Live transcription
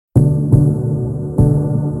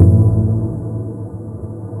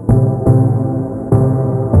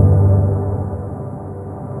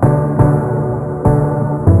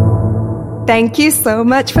Thank you so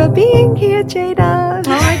much for being here, Jayda. Oh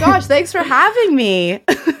my gosh, thanks for having me.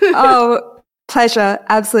 Oh, pleasure.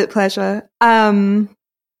 Absolute pleasure. I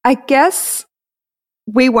guess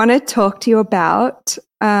we want to talk to you about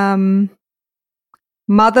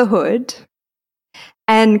motherhood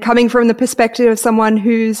and coming from the perspective of someone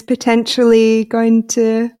who's potentially going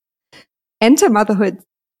to enter motherhood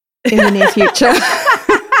in the near future.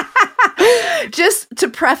 Just to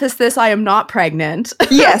preface this, I am not pregnant.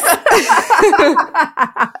 Yes.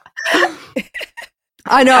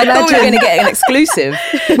 I know. I thought we were going to get an exclusive.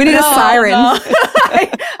 We need a siren. No.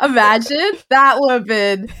 Imagine that would have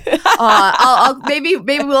been. I'll maybe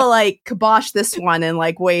we'll like kibosh this one and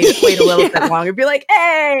like wait a little bit longer. Be like,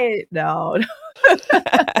 hey, no.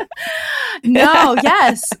 No,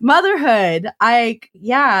 yes, motherhood. I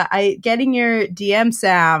getting your DM,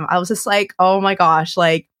 Sam. I was just like, oh my gosh,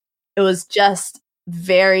 like it was just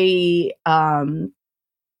very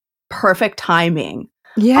perfect timing.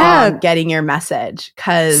 Yeah, getting your message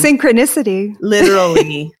because synchronicity,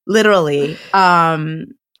 literally.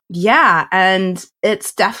 Yeah, and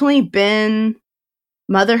it's definitely been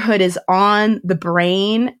motherhood is on the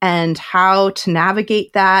brain and how to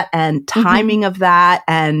navigate that and timing of that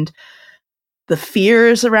and the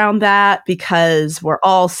fears around that because we're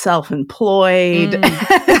all self-employed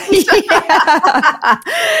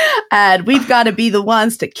and we've got to be the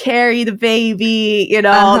ones to carry the baby, you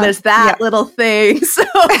know, there's that little thing. So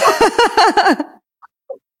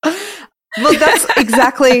well, that's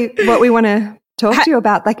exactly what we want to talk to you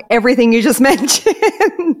about, like everything you just mentioned.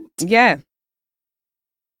 Yeah.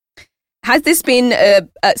 Has this been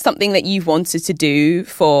something that you've wanted to do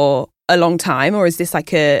for a long time, or is this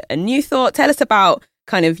like a new thought? Tell us about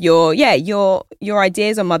kind of your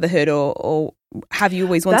ideas on motherhood, or have you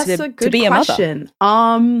always wanted to be question. a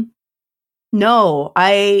mother? No,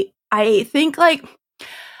 I think like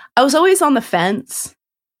I was always on the fence.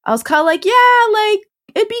 I was kind of like, yeah, like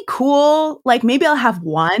it'd be cool. Like maybe I'll have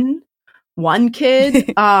one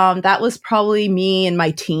kid. That was probably me in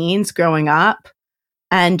my teens growing up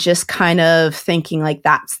and just kind of thinking like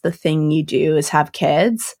that's the thing you do is have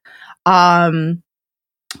kids. But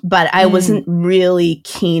I wasn't really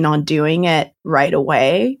keen on doing it right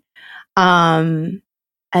away. And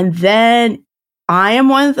then I am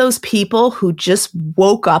one of those people who just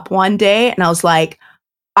woke up one day and I was like,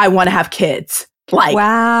 I want to have kids. Like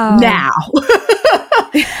now.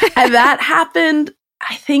 And that happened,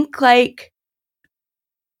 I think like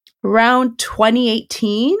around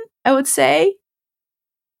 2018, I would say.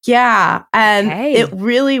 Yeah. And it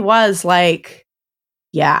really was like,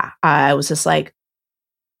 yeah, I was just like,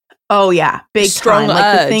 oh yeah, big strong time. urge.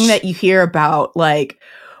 Like the thing that you hear about, like,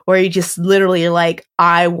 where you just literally are like,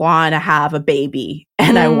 I want to have a baby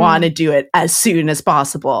and I want to do it as soon as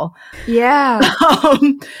possible. Yeah.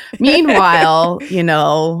 Meanwhile, you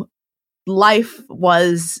know, life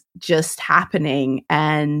was just happening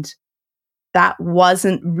and that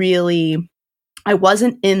wasn't really, I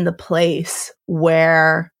wasn't in the place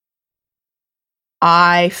where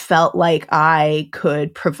I felt like I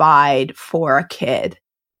could provide for a kid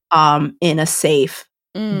in a safe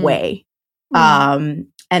way.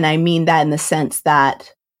 And I mean that in the sense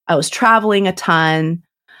that I was traveling a ton.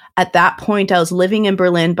 At that point, I was living in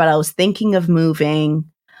Berlin, but I was thinking of moving.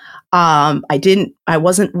 I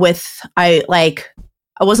wasn't with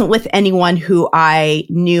anyone who I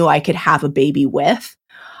knew I could have a baby with.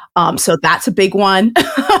 So that's a big one.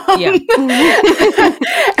 Yeah.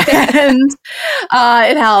 And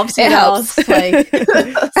it helps. It helps.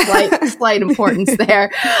 Like slight importance there.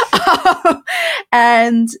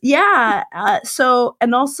 And yeah,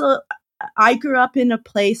 and also I grew up in a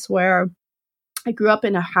place where I grew up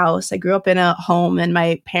in a house. I grew up in a home and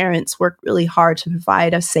my parents worked really hard to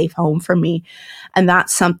provide a safe home for me. And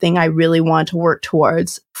that's something I really want to work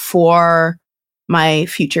towards for my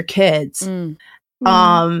future kids.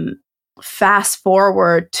 Fast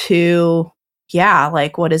forward to,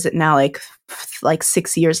 like, what is it now? Like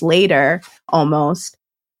 6 years later, almost.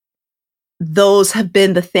 Those have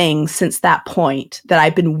been the things since that point that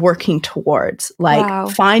I've been working towards, like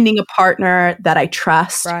finding a partner that I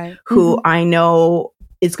trust, who I know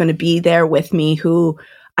is going to be there with me, who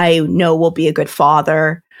I know will be a good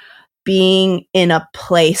father, being in a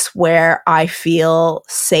place where I feel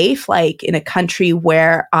safe, like in a country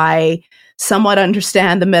where I somewhat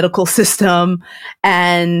understand the medical system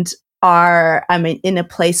and I'm in a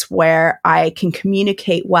place where I can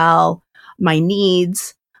communicate well my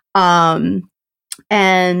needs. And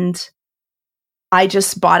I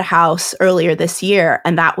just bought a house earlier this year,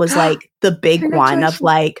 and that was like the big one of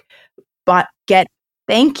like,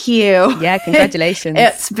 Thank you. Yeah, congratulations.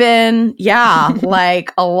 It's been,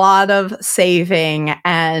 like a lot of saving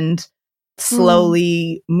and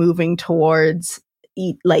slowly moving towards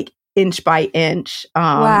like inch by inch.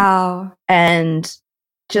 Wow. And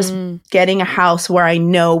just getting a house where I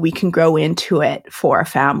know we can grow into it for a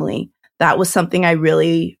family. That was something I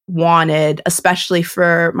really wanted, especially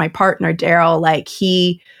for my partner, Daryl. Like,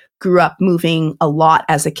 he grew up moving a lot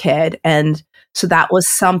as a kid. And so that was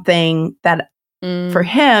something that for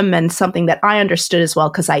him, and something that I understood as well,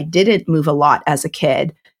 because I didn't move a lot as a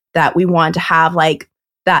kid, that we wanted to have like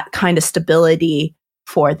that kind of stability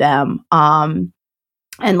for them. And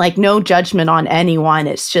like, no judgment on anyone.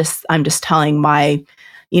 It's just, I'm just telling my,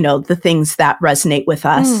 the things that resonate with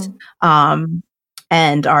us.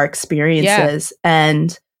 And our experiences.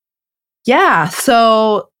 And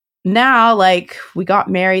so now, like, we got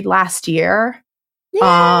married last year.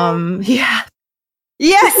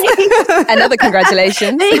 Yes. Another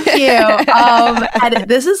congratulations. Thank you. And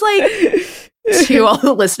this is like, to all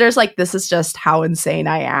the listeners, like, this is just how insane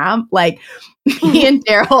I am. Like, me and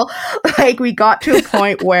Daryl, like, we got to a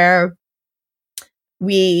point where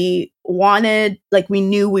we wanted, like, we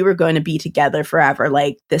knew we were going to be together forever.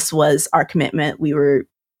 Like, this was our commitment. We were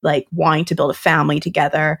like wanting to build a family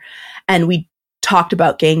together, and we talked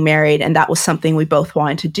about getting married, and that was something we both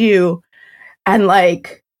wanted to do. And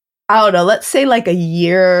like, I don't know, let's say like a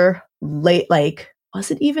year late, like, was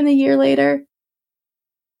it even a year later?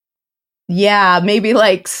 Yeah, maybe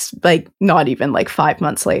like not even like 5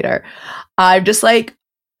 months later. I'm just like,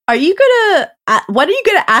 what are you gonna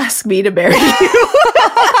ask me to marry you?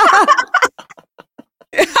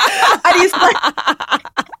 And he's like,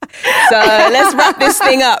 so let's wrap this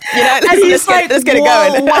thing up. Let's get it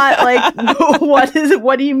going.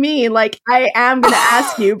 What do you mean? Like, I am gonna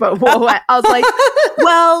ask you, but what? I was like,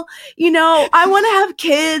 well, I want to have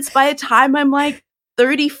kids by the time I'm like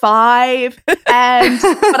 35, but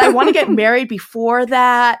I want to get married before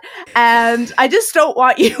that, and I just don't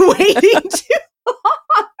want you waiting too long.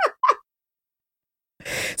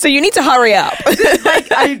 So you need to hurry up. Like,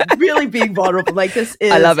 I'm really being vulnerable. Like, this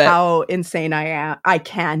is how insane I am. I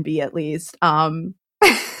can be, at least.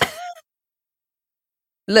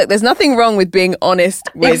 Look, there's nothing wrong with being honest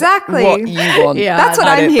with what you want. Yeah, that's what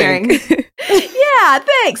I'm hearing. Yeah,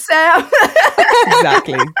 thanks, Sam.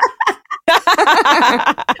 Exactly.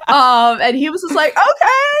 And he was just like,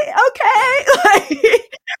 okay.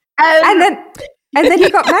 And then he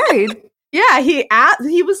got married. Yeah, he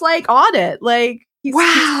was like on it. Like, he's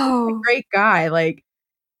a great guy. Like,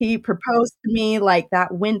 he proposed to me like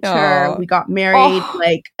that winter. Aww. We got married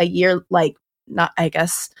like a year, like, not, I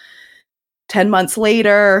guess, 10 months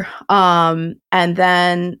later. And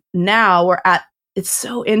then now it's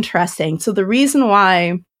so interesting. So the reason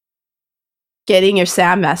why getting your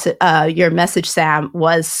message, Sam,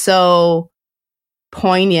 was so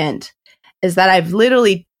poignant is that I've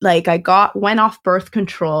literally, like, went off birth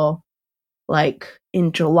control like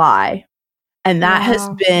in July. And that has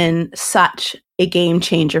been such a game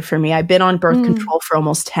changer for me. I've been on birth control for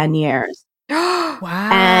almost 10 years. Wow.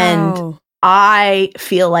 And I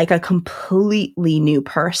feel like a completely new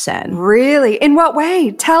person. Really? In what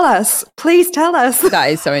way? Tell us. Please tell us.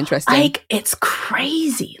 That is so interesting. Like, it's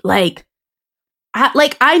crazy. Like,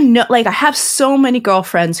 I know, like, I have so many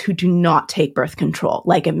girlfriends who do not take birth control.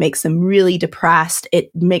 Like, it makes them really depressed.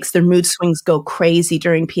 It makes their mood swings go crazy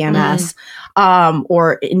during PMS,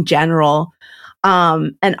 or in general.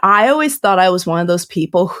 And I always thought I was one of those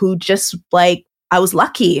people who just, like, I was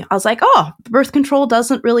lucky. I was like, oh, birth control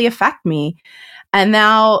doesn't really affect me. And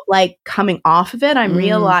now, like, coming off of it, I'm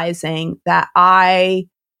realizing that I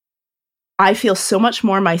feel so much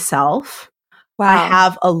more myself. Wow. I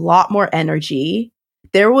have a lot more energy.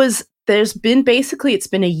 It's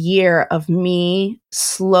been a year of me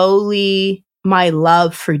slowly, my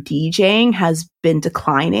love for DJing has been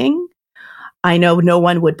declining. I know no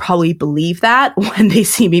one would probably believe that when they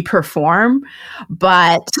see me perform,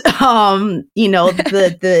 but,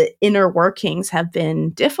 the inner workings have been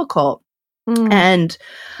difficult. And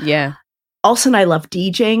all of a sudden I love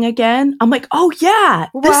DJing again. I'm like, oh yeah,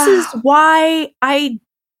 this is why I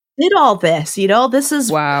did all this, this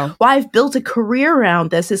is why I've built a career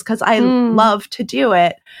around this, is because I love to do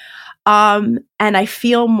it. And I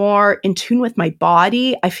feel more in tune with my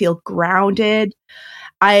body. I feel grounded.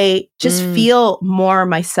 I just feel more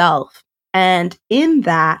myself. And in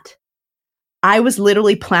that, I was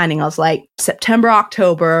literally planning. I was like, September,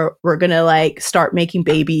 October, we're going to like start making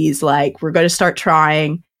babies. Like, we're going to start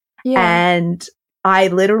trying. Yeah. And I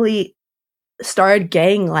literally started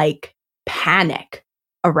getting like panic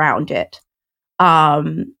around it.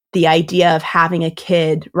 The idea of having a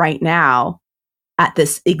kid right now at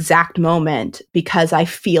this exact moment because I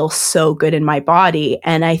feel so good in my body.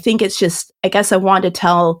 And I think it's just, I guess I want to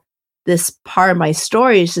tell this part of my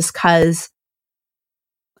story is just because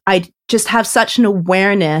I just have such an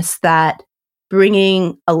awareness that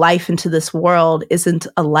bringing a life into this world isn't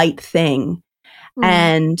a light thing.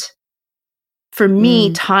 And for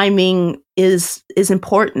me, timing is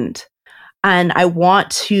important. And I want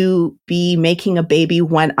to be making a baby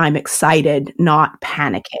when I'm excited, not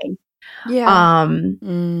panicking. Yeah.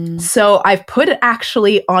 So I've put it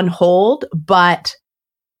actually on hold, but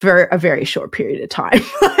for a very short period of time.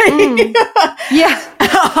 Yeah.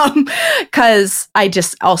 Because I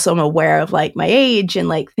just also am aware of like my age and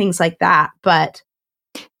like things like that. But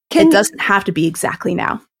it doesn't have to be exactly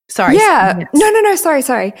now. Sorry. Yeah. Yes. No.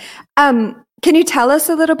 Sorry. Can you tell us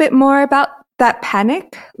a little bit more about that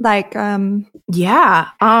panic? Like, yeah.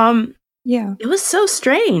 Yeah. It was so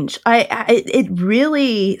strange. It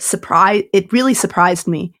really surprised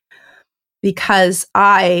me because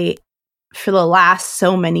for the last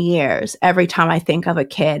so many years, every time I think of a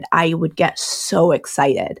kid, I would get so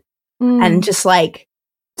excited. And just like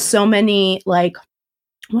so many, like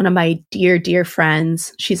one of my dear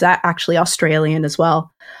friends, she's actually Australian as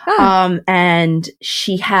well. And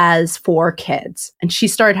she has 4 kids and she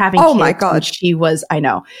started having kids. My God. I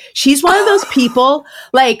know. She's one of those people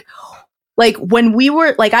like when we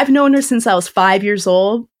were like, I've known her since I was 5 years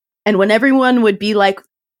old. And when everyone would be like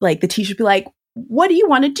the teacher would be like, what do you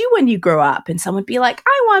want to do when you grow up? And someone would be like,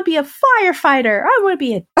 I want to be a firefighter. I want to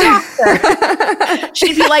be a doctor.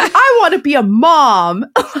 She'd be like, I want to be a mom.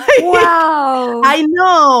 Wow. I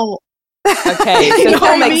know. Okay. So it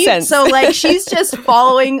all makes sense. So like, she's just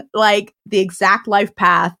following like the exact life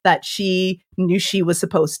path that she knew she was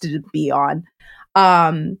supposed to be on.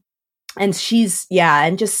 And she's,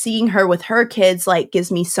 and just seeing her with her kids, like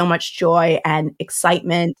gives me so much joy and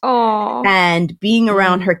excitement. Aww. And being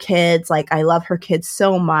around her kids, like I love her kids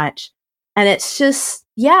so much. And it's just,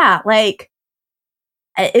 like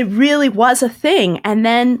it really was a thing. And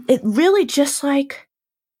then it really just like,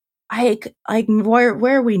 where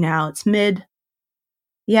are we now? It's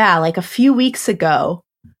like a few weeks ago.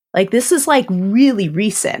 Like this is like really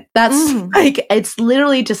recent. That's like, it's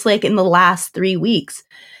literally just like in the last 3 weeks.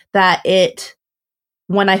 That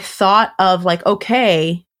when I thought of like,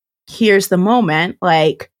 okay, here's the moment,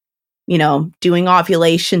 like, doing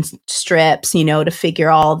ovulation strips, to figure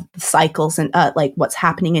all the cycles and like what's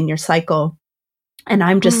happening in your cycle. And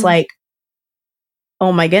I'm just like,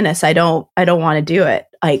 oh my goodness, I don't want to do it.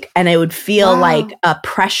 Like, and it would feel like a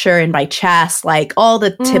pressure in my chest, like all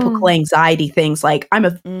the typical anxiety things. Like I'm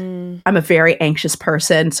a very anxious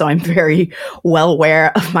person, so I'm very well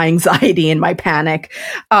aware of my anxiety and my panic.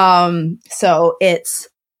 So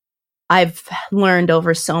I've learned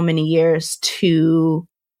over so many years to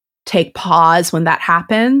take pause when that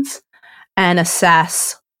happens and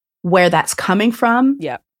assess where that's coming from.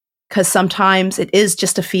 Yeah. Because sometimes it is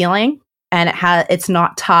just a feeling and it's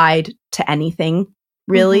not tied to anything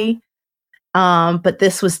really. But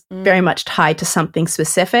this was very much tied to something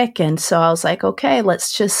specific. And so I was like, okay,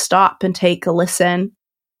 let's just stop and take a listen.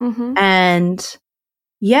 And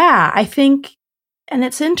I think, and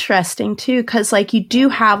it's interesting too, because like you do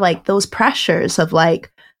have like those pressures of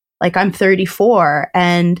like I'm 34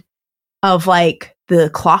 and of like the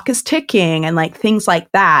clock is ticking and like things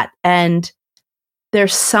like that. And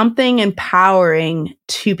there's something empowering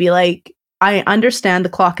to be like, I understand the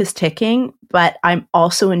clock is ticking, but I'm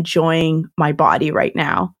also enjoying my body right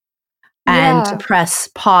now. And to press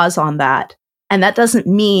pause on that. And that doesn't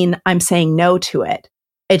mean I'm saying no to it.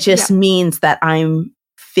 It just means that I'm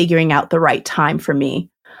figuring out the right time for me.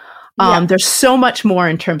 There's so much more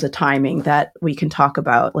in terms of timing that we can talk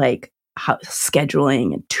about, like how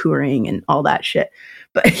scheduling and touring and all that shit.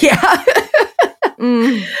 But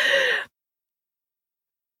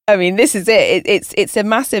I mean, this is it. It's a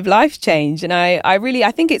massive life change, and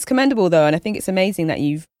I think it's commendable though, and I think it's amazing that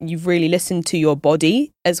you've really listened to your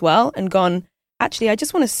body as well and gone, actually, I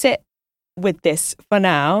just want to sit with this for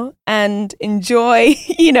now and enjoy,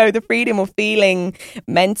 the freedom of feeling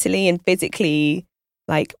mentally and physically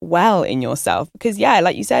like well in yourself. Because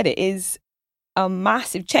like you said, it is a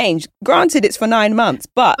massive change. Granted, it's for 9 months,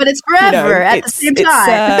 but it's forever at the same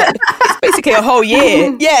time. It's basically a whole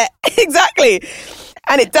year. Yeah, exactly.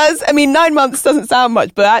 And it does, 9 months doesn't sound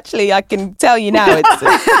much, but actually I can tell you now it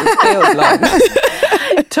feels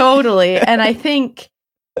long. Totally. And I think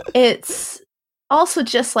it's also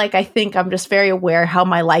just like, I think I'm just very aware how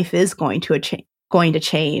my life is going to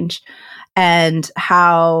change and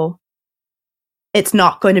how it's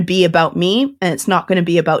not going to be about me, and it's not going to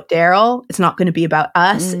be about Daryl. It's not going to be about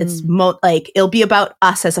us. It's like it'll be about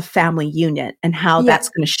us as a family unit and how that's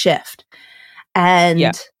going to shift.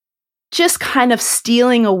 And just kind of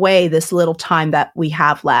stealing away this little time that we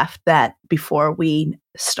have left that before we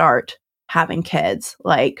start having kids,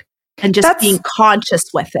 like, and just being conscious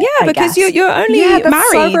with it. Yeah, because you're only that's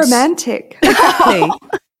married. So romantic. Exactly.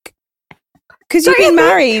 Because you've been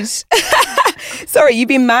married. Sorry, you've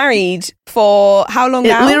been married for how long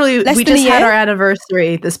now? Literally, we just had our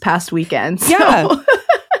anniversary this past weekend. So.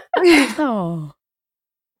 Yeah. Oh.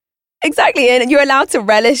 Exactly. And you're allowed to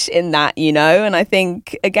relish in that, you know? And I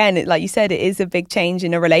think, again, like you said, it is a big change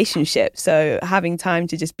in a relationship. So having time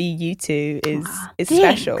to just be you two is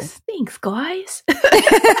special. Thanks, guys.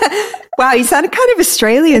 Wow, you sounded kind of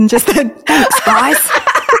Australian just then. Thanks, guys.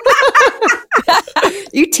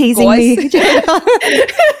 You teasing me? Maybe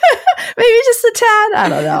just a tad. I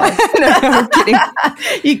don't know. No, I'm kidding.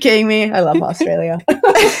 You kidding me? I love Australia.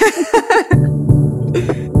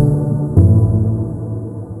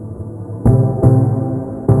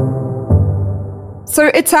 So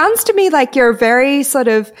it sounds to me like you're a very sort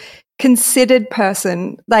of considered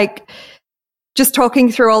person, like just talking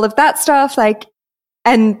through all of that stuff, like,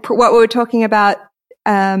 and what we were talking about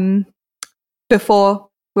before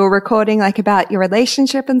we were recording, like about your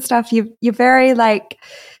relationship and stuff. You're very like,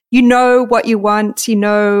 you know what you want, you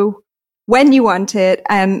know when you want it,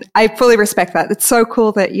 and I fully respect that. It's so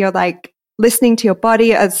cool that you're like listening to your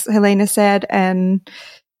body, as Helena said, and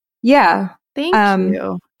yeah. Thank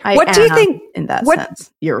you. What do you think in that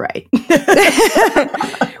sense? You're right.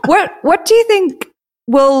 What do you think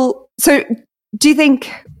so do you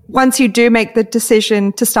think once you do make the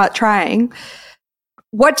decision to start trying,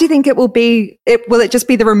 what do you think it will be? Will it just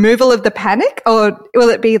be the removal of the panic, or will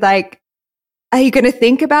it be like, are you going to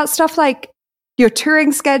think about stuff like your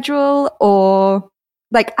touring schedule, or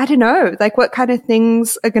like, I don't know, like what kind of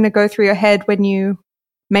things are going to go through your head when you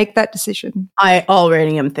make that decision? I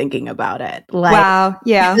already am thinking about it. Like, wow,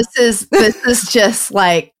 yeah. This is just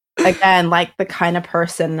like, again, like the kind of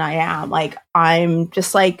person I am. Like, I'm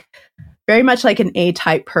just like very much like an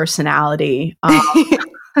A-type personality.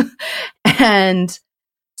 And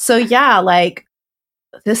so, yeah, like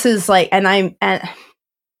this is like, and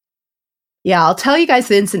yeah, I'll tell you guys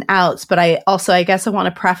the ins and outs, but I guess I want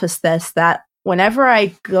to preface this that whenever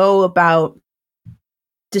I go about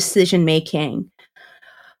decision making,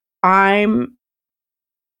 I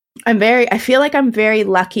feel like I'm very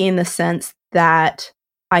lucky in the sense that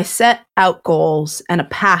I set out goals and a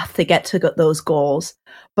path to get to those goals,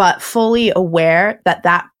 but fully aware that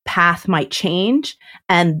that path might change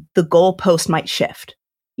and the goalpost might shift,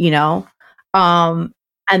 you know? And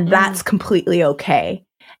that's completely okay.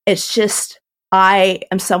 It's just, I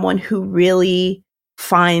am someone who really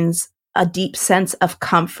finds a deep sense of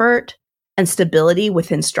comfort and stability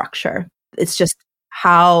within structure. It's just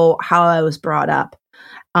how I was brought up,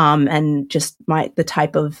 and just the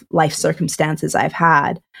type of life circumstances I've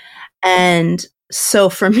had. And so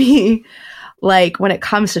for me, like when it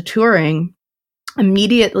comes to touring,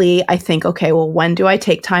 immediately I think, okay, well, when do I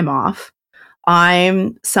take time off?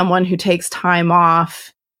 I'm someone who takes time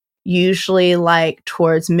off usually like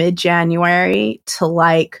towards mid-January to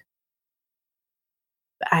like,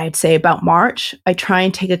 I'd say about March. I try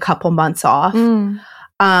and take a couple months off.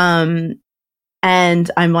 And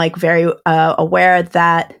I'm like very aware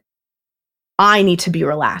that I need to be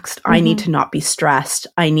relaxed. I need to not be stressed.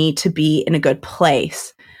 I need to be in a good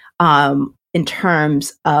place in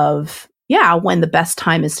terms of, when the best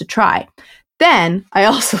time is to try. Then I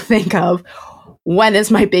also think of, when is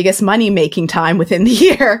my biggest money making time within the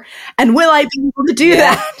year? And will I be able to do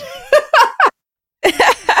that?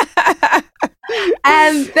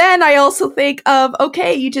 And then I also think of,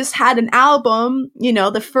 okay, you just had an album, you know,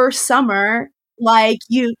 the first summer,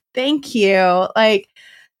 thank you. Like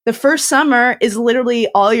the first summer is literally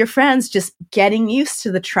all your friends just getting used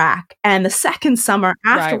to the track. And the second summer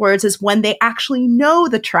afterwards is when they actually know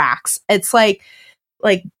the tracks. It's like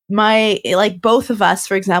both of us,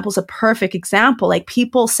 for example, is a perfect example. Like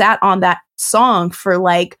people sat on that song for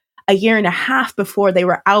like a year and a half before they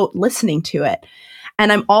were out listening to it.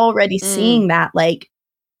 And I'm already seeing that, like,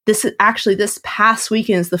 this past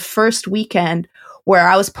weekend is the first weekend where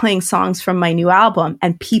I was playing songs from my new album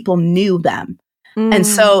and people knew them. And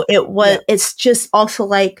so it's just also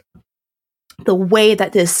like the way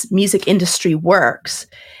that this music industry works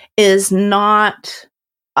is not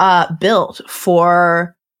built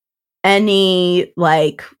for any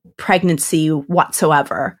like pregnancy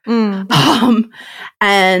whatsoever.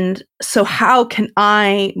 And so how can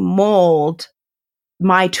I mold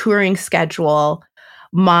my touring schedule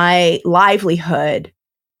my livelihood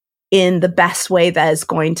in the best way that is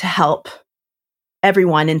going to help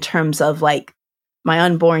everyone in terms of like my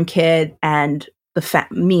unborn kid and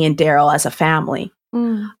me and Daryl as a family.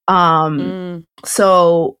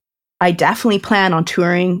 So I definitely plan on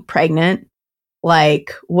touring pregnant,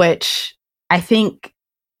 like, which I think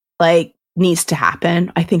like needs to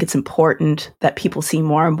happen. I think it's important that people see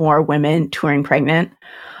more and more women touring pregnant.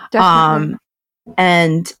 Definitely.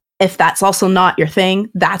 And if that's also not your thing,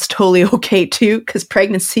 that's totally okay too, because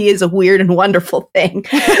pregnancy is a weird and wonderful thing.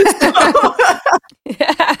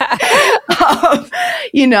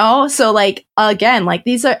 You know, so like, again, like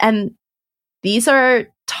these are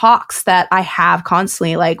talks that I have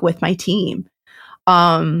constantly, like with my team.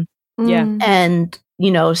 And,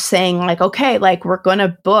 you know, saying like, okay, like we're going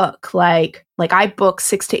to book, like I book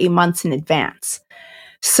 6 to 8 months in advance.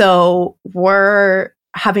 So we're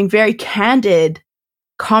having very candid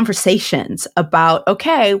conversations about,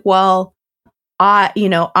 okay, well, I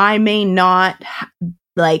may not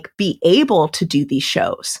like be able to do these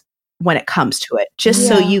shows when it comes to it, just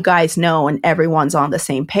so you guys know and everyone's on the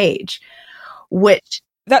same page. Which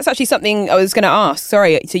that's actually something I was going to ask.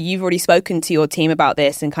 Sorry, so you've already spoken to your team about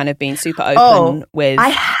this and kind of been super open with I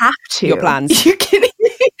have to. Your plans. You kidding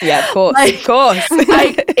me? Yeah, of course, like, of course.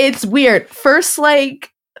 Like, it's weird. First,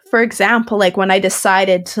 like for example, like when I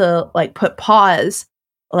decided to like put pause,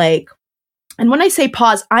 like, and when I say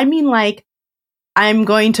pause, I mean like I'm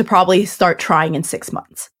going to probably start trying in 6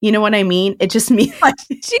 months. You know what I mean? It just means like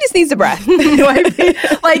she just needs a breath. You know what I mean?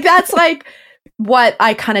 Like that's like what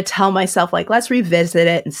I kind of tell myself, like, let's revisit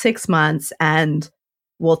it in 6 months and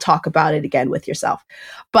we'll talk about it again with yourself.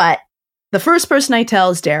 But the first person I tell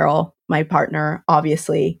is Daryl, my partner,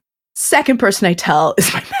 obviously. Second person I tell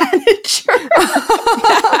is my manager.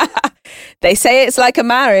 They say it's like a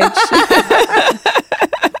marriage. And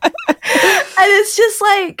it's just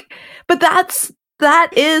like, but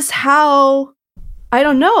that is how, I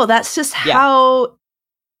don't know, that's just how,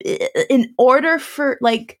 in order for,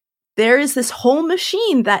 like, there is this whole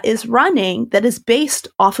machine that is running that is based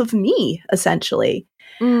off of me, essentially.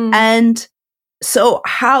 And so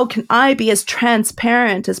how can I be as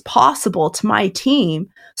transparent as possible to my team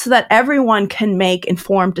so that everyone can make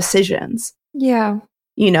informed decisions? Yeah.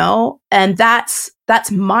 You know, and that's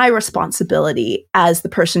my responsibility as the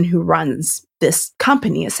person who runs this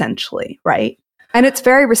company, essentially, right? And it's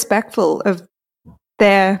very respectful of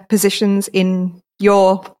their positions in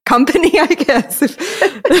your company, I guess.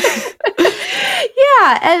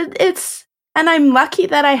 Yeah, and I'm lucky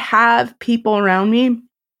that I have people around me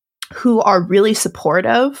who are really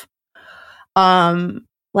supportive.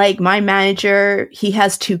 Like my manager, he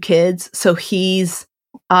has 2 kids, so he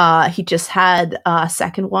just had a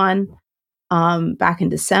second one back in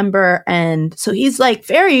December, and so he's like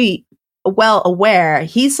very well aware.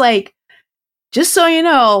 He's like, just so you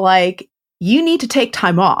know, like, you need to take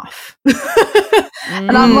time off.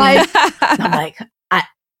 And I'm like,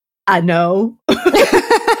 I know.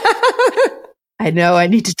 I know I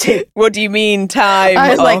need to take. What do you mean time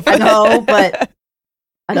I was off? like, I know, but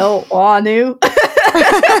I don't want to.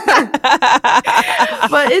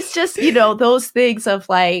 But it's just, you know, those things of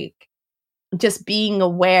like just being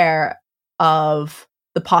aware of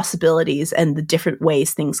the possibilities and the different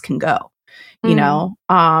ways things can go, you know?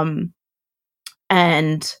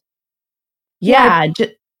 And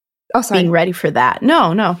just being ready for that.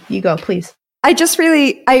 No, you go, please. I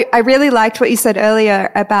really liked what you said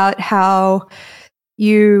earlier about how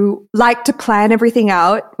you like to plan everything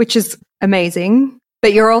out, which is amazing,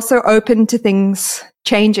 but you're also open to things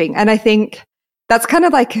changing. And I think that's kind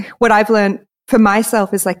of like what I've learned for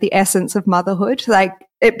myself is like the essence of motherhood. Like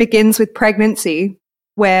it begins with pregnancy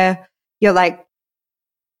where you're like,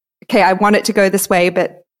 okay, I want it to go this way,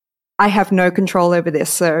 but I have no control over this.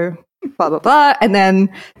 So blah, blah, blah. And then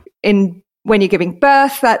when you're giving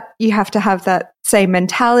birth, that you have to have that same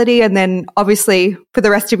mentality. And then obviously for the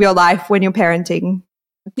rest of your life, when you're parenting,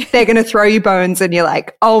 they're going to throw you bones and you're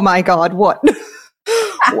like, oh my God, what?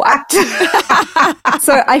 What?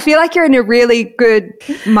 So I feel like you're in a really good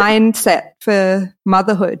mindset for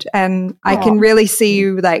motherhood. And I can really see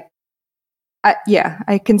you like,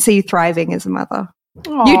 I can see you thriving as a mother.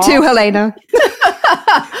 Aww. You too, Helena.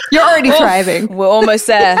 You're already thriving. We're almost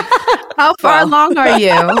there. How far along are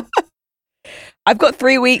you? I've got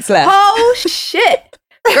 3 weeks left. Oh, shit.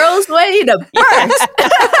 Girl's ready to burst.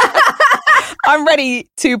 I'm ready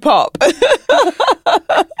to pop. But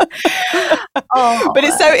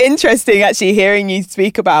it's so interesting actually hearing you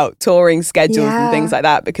speak about touring schedules and things like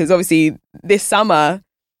that, because obviously this summer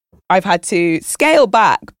I've had to scale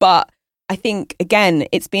back, but I think, again,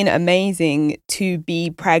 it's been amazing to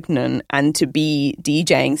be pregnant and to be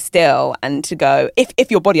DJing still and to go, if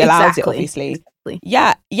your body allows it, obviously. Exactly.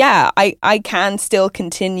 Yeah, I can still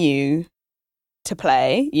continue to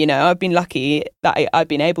play. You know, I've been lucky that I've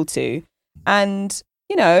been able to. And,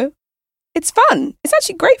 you know, it's fun. It's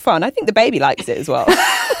actually great fun. I think the baby likes it as well.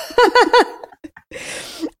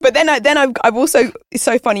 But then I've also, it's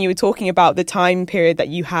so funny you were talking about the time period that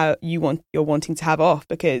you're wanting to have off,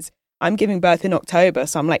 because I'm giving birth in October,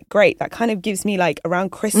 so I'm like, great, that kind of gives me like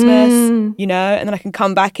around Christmas, you know, and then I can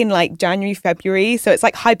come back in like January, February, so it's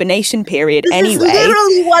like hibernation period anyway. This is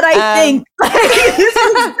literally what I think. This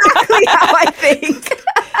is exactly how I think.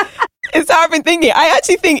 It's how I've been thinking. I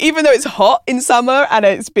actually think even though it's hot in summer and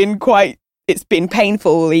it's been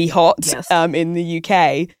painfully hot in the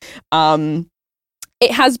UK,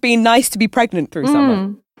 it has been nice to be pregnant through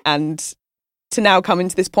summer and to now come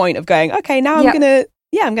into this point of going, okay, now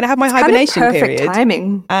I'm gonna have my hibernation kind of perfect period,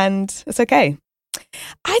 timing, and it's okay.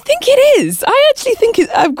 I think it is. I actually think it.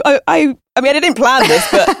 I mean, I didn't plan this,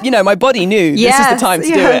 but you know, my body knew this is the time to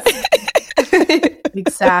do it.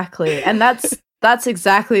 Exactly, and that's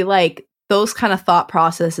exactly like those kind of thought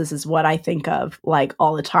processes is what I think of like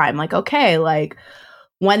all the time. Like, okay, like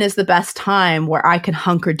when is the best time where I can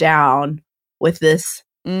hunker down with this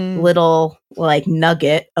little like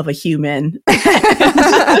nugget of a human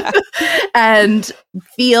and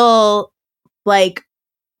feel like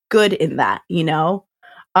good in that, you know?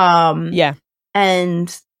 And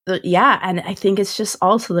I think it's just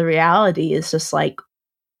also the reality is just like,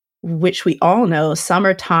 which we all know,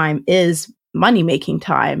 summertime is money making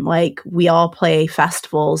time. Like we all play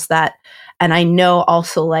festivals and I know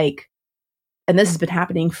also like, and this has been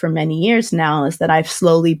happening for many years now, is that I've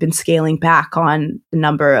slowly been scaling back on the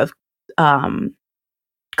number of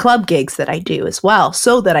club gigs that I do as well,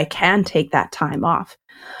 so that I can take that time off.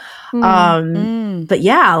 But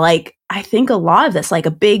yeah, like I think a lot of this, like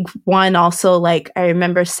a big one also, like I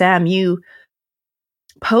remember Sam, you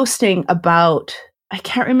posting about, I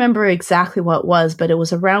can't remember exactly what it was, but it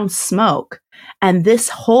was around smoke. And this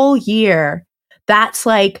whole year, that's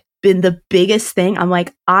like been the biggest thing. I'm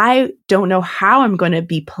like, I don't know how I'm going to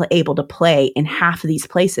be able to play in half of these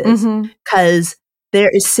places because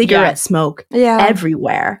there is cigarette smoke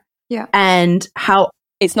everywhere. Yeah. And how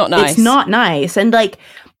it's not nice. It's not nice. And like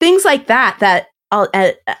things like that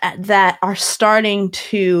are starting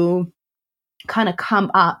to kind of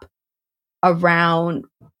come up around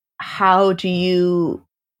how do you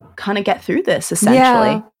kind of get through this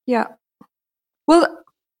essentially. Yeah. Well,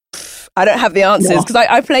 I don't have the answers because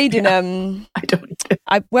I played in I don't.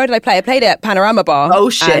 Where did I play? I played at Panorama Bar. Oh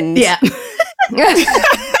shit! Yeah,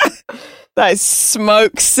 that is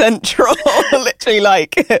smoke central. Literally,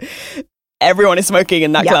 like everyone is smoking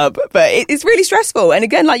in that club. But it's really stressful. And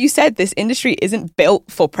again, like you said, this industry isn't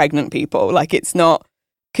built for pregnant people. Like it's not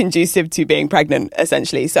conducive to being pregnant,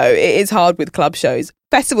 essentially. So it is hard with club shows.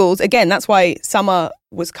 Festivals, again, that's why summer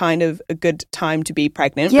was kind of a good time to be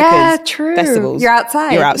pregnant. Yeah, because true. Festivals, You're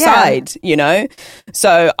outside, you know?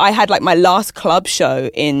 So I had like my last club show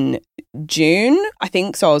in June, I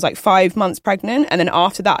think. So I was like 5 months pregnant. And then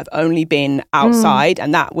after that, I've only been outside.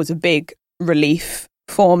 And that was a big relief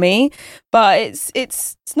for me. But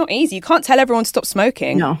it's not easy. You can't tell everyone to stop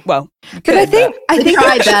smoking. No. Well, but I think I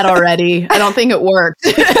tried that already. I don't think it worked.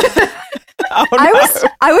 Oh, no.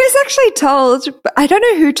 I was actually told, but I don't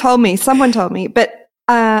know who told me. Someone told me, but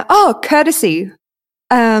Courtesy.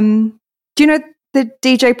 Do you know the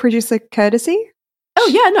DJ producer Courtesy? Oh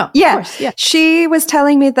yeah, no, yeah, of course, yeah. She was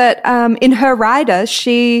telling me that in her rider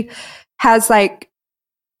she has like,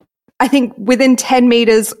 I think within 10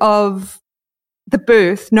 meters of the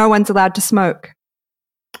booth, no one's allowed to smoke.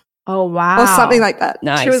 Oh wow, or something like that.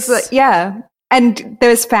 Nice. She was like, yeah, and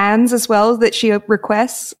there's fans as well that she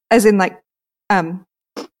requests, as in like. You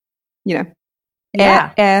know,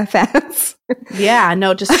 air fans. Yeah,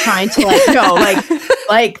 no, just trying to like go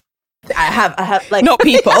like I have like not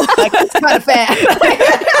people. Like it's not a fan.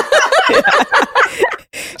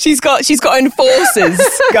 She's got enforcers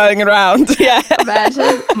going around. Yeah,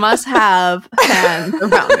 imagine must have fans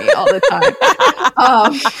around me all the time.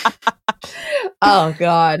 Oh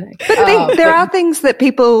god. But there are things that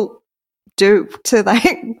people do to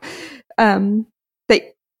like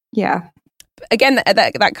Again,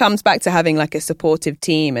 that comes back to having like a supportive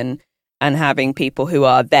team and having people who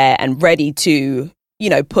are there and ready to, you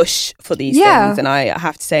know, push for these things. And I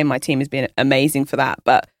have to say my team has been amazing for that.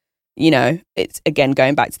 But, you know, it's again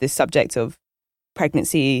going back to this subject of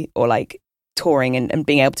pregnancy or like touring and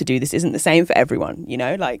being able to do this isn't the same for everyone, you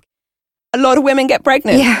know, like a lot of women get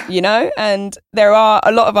pregnant, Yeah. you know, and there are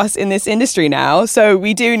a lot of us in this industry now. So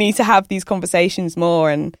we do need to have these conversations more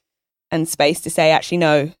and space to say, actually,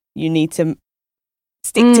 no, you need to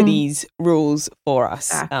stick to these rules for us.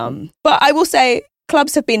 Exactly. But I will say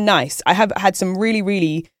clubs have been nice. I have had some really,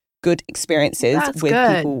 really good experiences with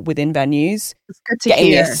people within venues. It's good to getting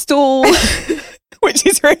hear. a stall, which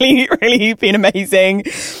is really, really been amazing.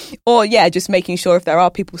 Or just making sure if there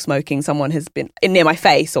are people smoking, someone has been near my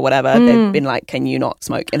face or whatever. They've been like, "Can you not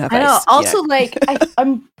smoke in her face?" I know. Also, like,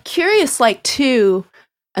 I'm curious, like, too.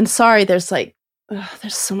 And sorry, there's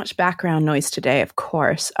so much background noise today. Of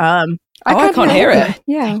course. I can't hear it.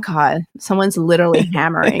 Yeah. Thank God, someone's literally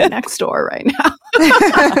hammering next door right now.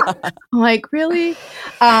 I'm like, really?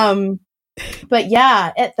 But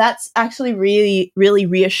yeah, that's actually really, really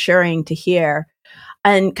reassuring to hear.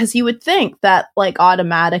 And because you would think that, like,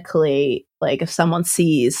 automatically, like, if someone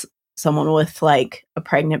sees someone with like a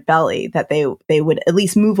pregnant belly, that they would at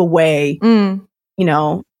least move away, you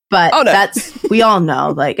know. But that's, we all know,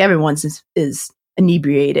 like, everyone's is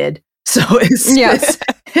inebriated, so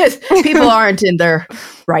it's people aren't in their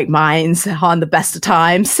right minds on the best of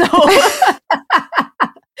times. So,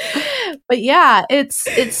 but yeah,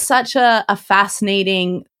 it's such a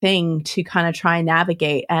fascinating thing to kind of try and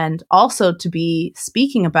navigate, and also to be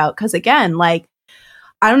speaking about, because again, like,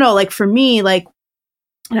 I don't know, like, for me, like,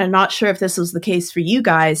 and I'm not sure if this was the case for you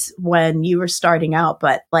guys when you were starting out,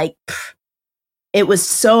 but like, it was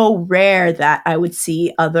so rare that I would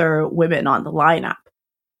see other women on the lineup.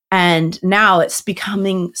 And now it's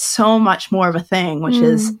becoming so much more of a thing, which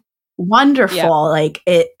is wonderful. Yeah. Like,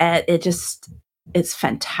 it's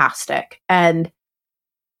fantastic. And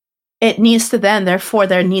it needs to then, therefore,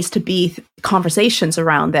 there needs to be conversations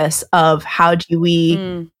around this of how do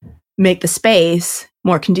we make the space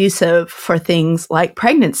more conducive for things like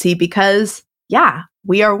pregnancy, because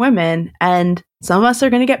we are women and some of us are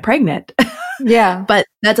going to get pregnant. Yeah. But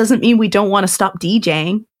that doesn't mean we don't want to stop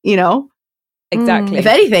DJing, you know? Exactly. If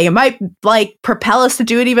anything, it might like propel us to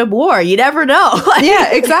do it even more. You never know.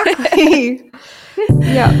 Yeah, exactly.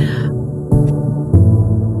 Yeah.